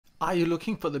Are you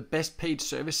looking for the best paid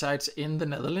service sites in the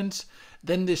Netherlands?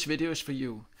 Then this video is for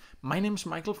you. My name is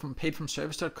Michael from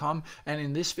paidfromservice.com, and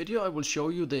in this video I will show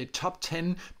you the top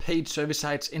 10 paid service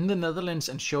sites in the Netherlands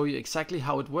and show you exactly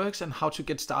how it works and how to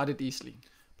get started easily.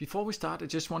 Before we start, I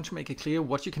just want to make it clear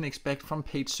what you can expect from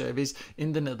paid service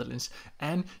in the Netherlands.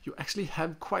 And you actually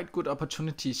have quite good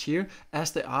opportunities here, as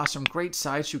there are some great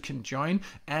sites you can join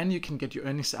and you can get your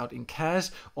earnings out in cash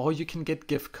or you can get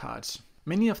gift cards.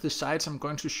 Many of the sites I'm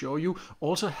going to show you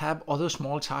also have other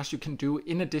small tasks you can do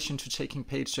in addition to taking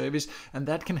paid service, and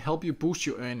that can help you boost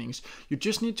your earnings. You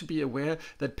just need to be aware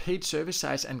that paid service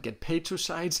sites and get paid to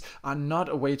sites are not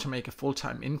a way to make a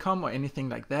full-time income or anything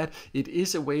like that. It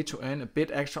is a way to earn a bit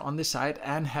extra on the side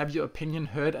and have your opinion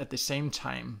heard at the same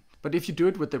time. But if you do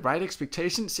it with the right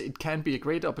expectations, it can be a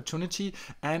great opportunity,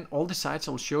 and all the sites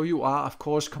I'll show you are of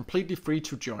course completely free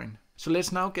to join. So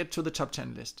let's now get to the top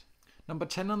 10 list. Number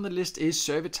 10 on the list is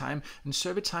Servitime, and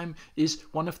Servitime is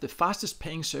one of the fastest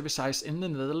paying service sites in the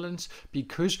Netherlands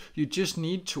because you just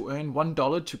need to earn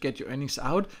 $1 to get your earnings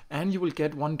out, and you will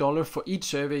get $1 for each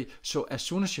survey. So as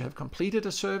soon as you have completed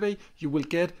a survey, you will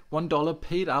get $1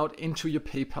 paid out into your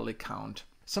PayPal account.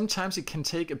 Sometimes it can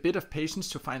take a bit of patience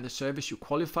to find the service you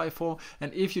qualify for,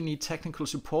 and if you need technical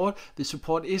support, the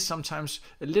support is sometimes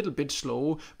a little bit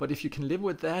slow, but if you can live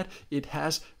with that, it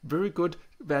has very good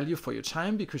value for your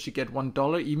time because you get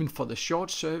 $1 even for the short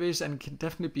surveys, and it can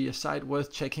definitely be a site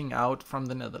worth checking out from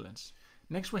the Netherlands.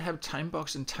 Next we have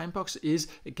Timebox, and Timebox is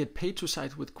a get paid to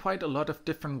site with quite a lot of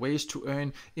different ways to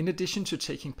earn. In addition to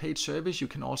taking paid service, you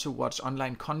can also watch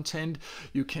online content,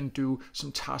 you can do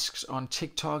some tasks on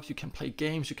TikTok, you can play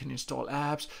games, you can install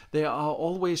apps. There are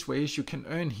always ways you can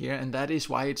earn here, and that is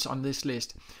why it's on this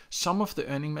list. Some of the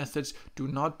earning methods do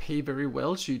not pay very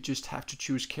well, so you just have to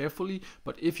choose carefully,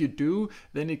 but if you do,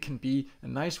 then it can be a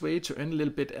nice way to earn a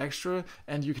little bit extra,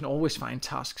 and you can always find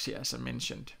tasks here as I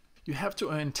mentioned. You have to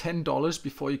earn $10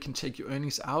 before you can take your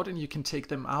earnings out, and you can take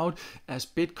them out as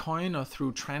Bitcoin or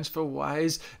through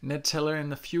TransferWise, Neteller,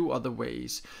 and a few other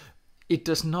ways. It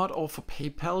does not offer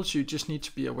PayPal, so you just need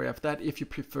to be aware of that. If you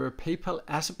prefer PayPal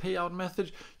as a payout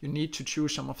method, you need to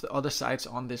choose some of the other sites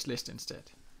on this list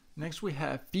instead. Next we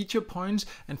have Feature Points,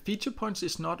 and Feature Points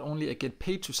is not only a get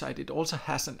paid to site, it also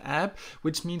has an app,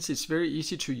 which means it's very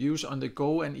easy to use on the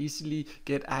go and easily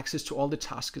get access to all the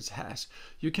tasks it has.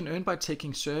 You can earn by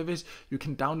taking service, you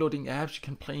can downloading apps, you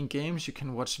can playing games, you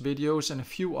can watch videos and a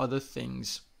few other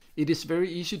things. It is very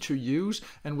easy to use,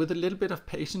 and with a little bit of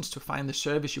patience to find the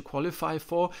service you qualify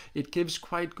for, it gives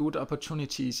quite good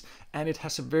opportunities, and it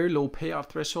has a very low payout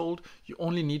threshold. You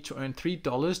only need to earn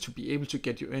 $3 to be able to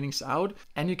get your earnings out,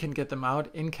 and you can get them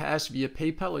out in cash via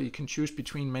PayPal, or you can choose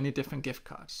between many different gift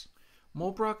cards.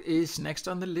 Mobrock is next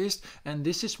on the list, and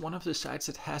this is one of the sites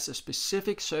that has a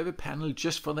specific survey panel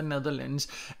just for the Netherlands,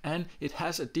 and it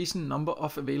has a decent number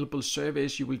of available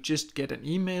surveys. You will just get an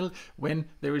email when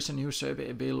there is a new survey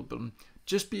available.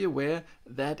 Just be aware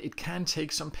that it can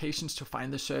take some patience to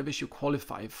find the service you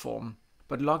qualify for.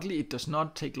 But luckily it does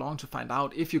not take long to find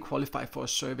out if you qualify for a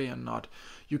survey or not.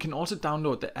 You can also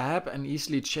download the app and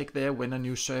easily check there when a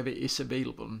new survey is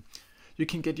available. You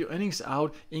can get your earnings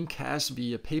out in cash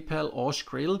via PayPal or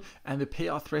Skrill, and the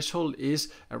payout threshold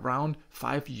is around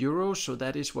 €5, so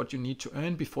that is what you need to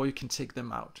earn before you can take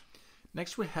them out.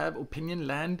 Next we have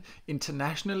Opinionland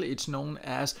International. It's known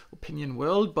as Opinion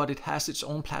World, but it has its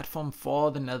own platform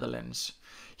for the Netherlands.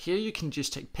 Here you can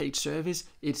just take paid service.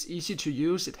 It's easy to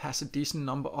use, it has a decent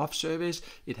number of surveys,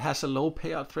 it has a low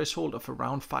payout threshold of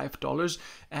around $5,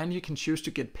 and you can choose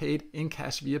to get paid in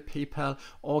cash via PayPal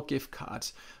or gift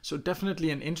cards. So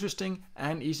definitely an interesting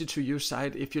and easy to use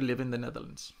site if you live in the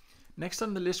Netherlands. Next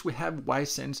on the list we have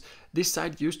Ysense. This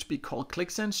site used to be called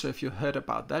ClickSense, so if you heard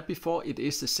about that before, it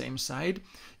is the same site.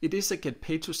 It is a get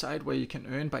paid to site where you can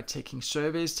earn by taking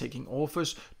surveys, taking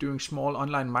offers, doing small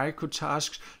online micro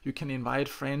tasks. You can invite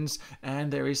friends,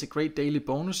 and there is a great daily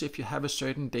bonus if you have a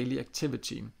certain daily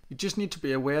activity. You just need to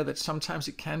be aware that sometimes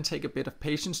it can take a bit of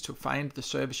patience to find the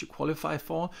service you qualify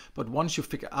for, but once you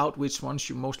figure out which ones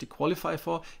you mostly qualify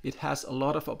for, it has a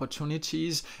lot of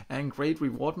opportunities and great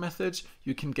reward methods.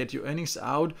 You can get your earnings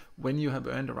out when you have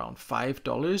earned around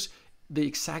 $5. The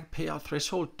exact payout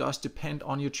threshold does depend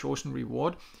on your chosen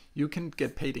reward. You can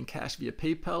get paid in cash via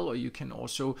PayPal, or you can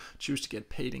also choose to get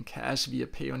paid in cash via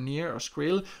Payoneer or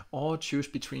Skrill, or choose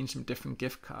between some different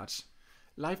gift cards.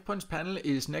 LifePoints panel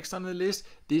is next on the list.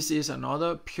 This is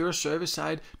another pure service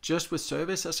site just with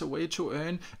service as a way to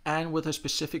earn, and with a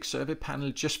specific survey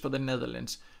panel just for the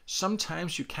Netherlands.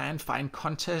 Sometimes you can find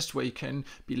contests where you can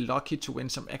be lucky to win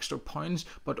some extra points,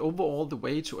 but overall the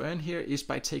way to earn here is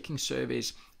by taking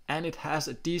surveys. And it has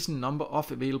a decent number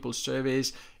of available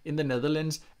surveys. in the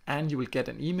Netherlands, and you will get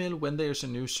an email when there's a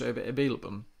new survey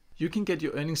available. You can get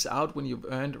your earnings out when you've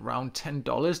earned around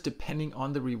 $10 depending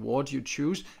on the reward you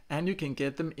choose, and you can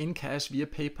get them in cash via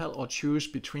PayPal or choose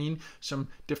between some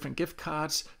different gift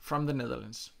cards from the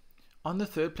Netherlands. On the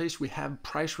third place we have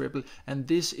PriceRipple, and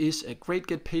this is a great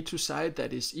get paid to site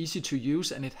that is easy to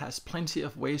use, and it has plenty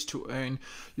of ways to earn.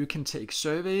 You can take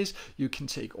surveys, you can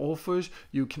take offers,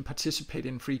 you can participate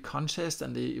in free contests,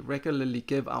 and they regularly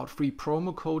give out free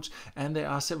promo codes, and there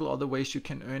are several other ways you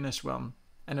can earn as well.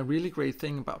 And a really great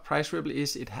thing about PriceRipple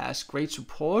is it has great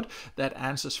support that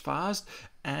answers fast,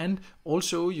 and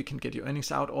also you can get your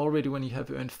earnings out already when you have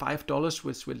earned $5,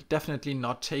 which will definitely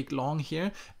not take long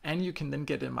here, and you can then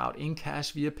get them out in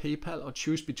cash via PayPal or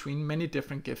choose between many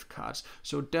different gift cards.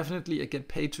 So definitely a get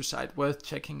paid to site worth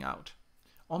checking out.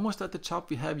 Almost at the top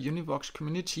we have Univox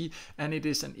Community, and it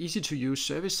is an easy to use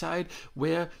service site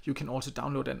where you can also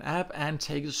download an app and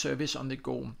take the service on the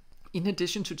go. In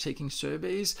addition to taking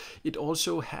surveys, it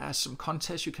also has some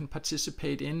contests you can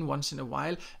participate in once in a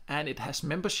while, and it has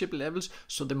membership levels,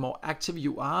 so the more active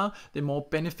you are, the more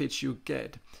benefits you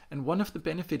get. And one of the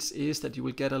benefits is that you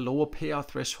will get a lower payout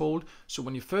threshold. So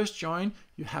when you first join,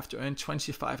 you have to earn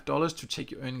 $25 to take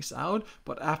your earnings out,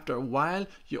 but after a while,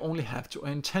 you only have to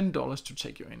earn $10 to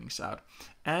take your earnings out.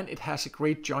 And it has a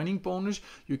great joining bonus.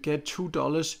 You get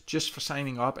 $2 just for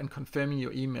signing up and confirming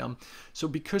your email. So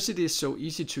because it is so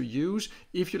easy to use,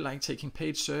 if you like taking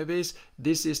paid surveys,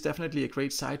 this is definitely a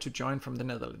great site to join from the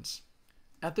Netherlands.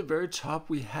 At the very top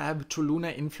we have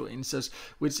Toluna Influencers,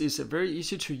 which is a very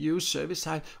easy to use service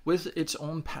site with its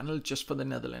own panel just for the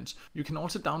Netherlands. You can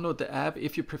also download the app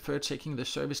if you prefer taking the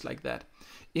service like that.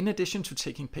 In addition to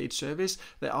taking paid service,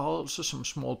 there are also some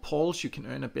small polls you can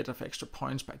earn a bit of extra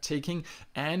points by taking,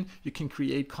 and you can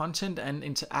create content and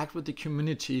interact with the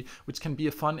community, which can be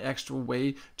a fun extra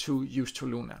way to use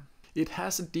Toluna. It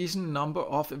has a decent number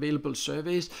of available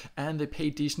surveys, and they pay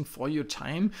decent for your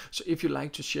time. So if you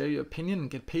like to share your opinion and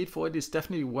get paid for it, it's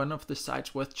definitely one of the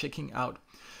sites worth checking out.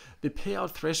 The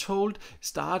payout threshold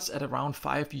starts at around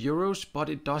 €5, but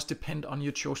it does depend on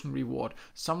your chosen reward.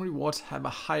 Some rewards have a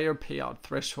higher payout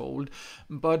threshold,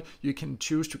 but you can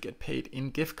choose to get paid in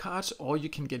gift cards, or you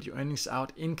can get your earnings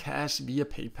out in cash via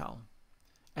PayPal.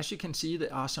 As you can see,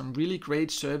 there are some really great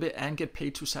survey and get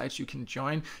paid to sites you can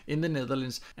join in the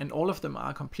Netherlands, and all of them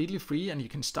are completely free, and you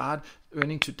can start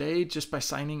earning today just by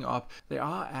signing up. There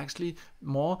are actually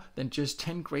more than just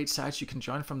 10 great sites you can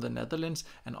join from the Netherlands,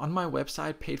 and on my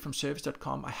website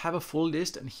paidfromservice.com I have a full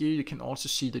list, and here you can also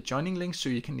see the joining links so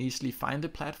you can easily find the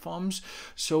platforms,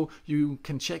 so you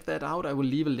can check that out. I will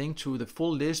leave a link to the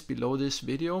full list below this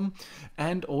video,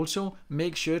 and also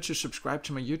make sure to subscribe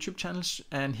to my YouTube channels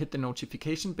and hit the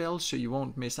notification bell so you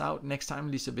won't miss out next time I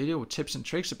release a video with tips and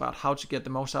tricks about how to get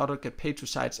the most out of get paid to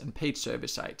sites and paid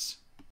service sites.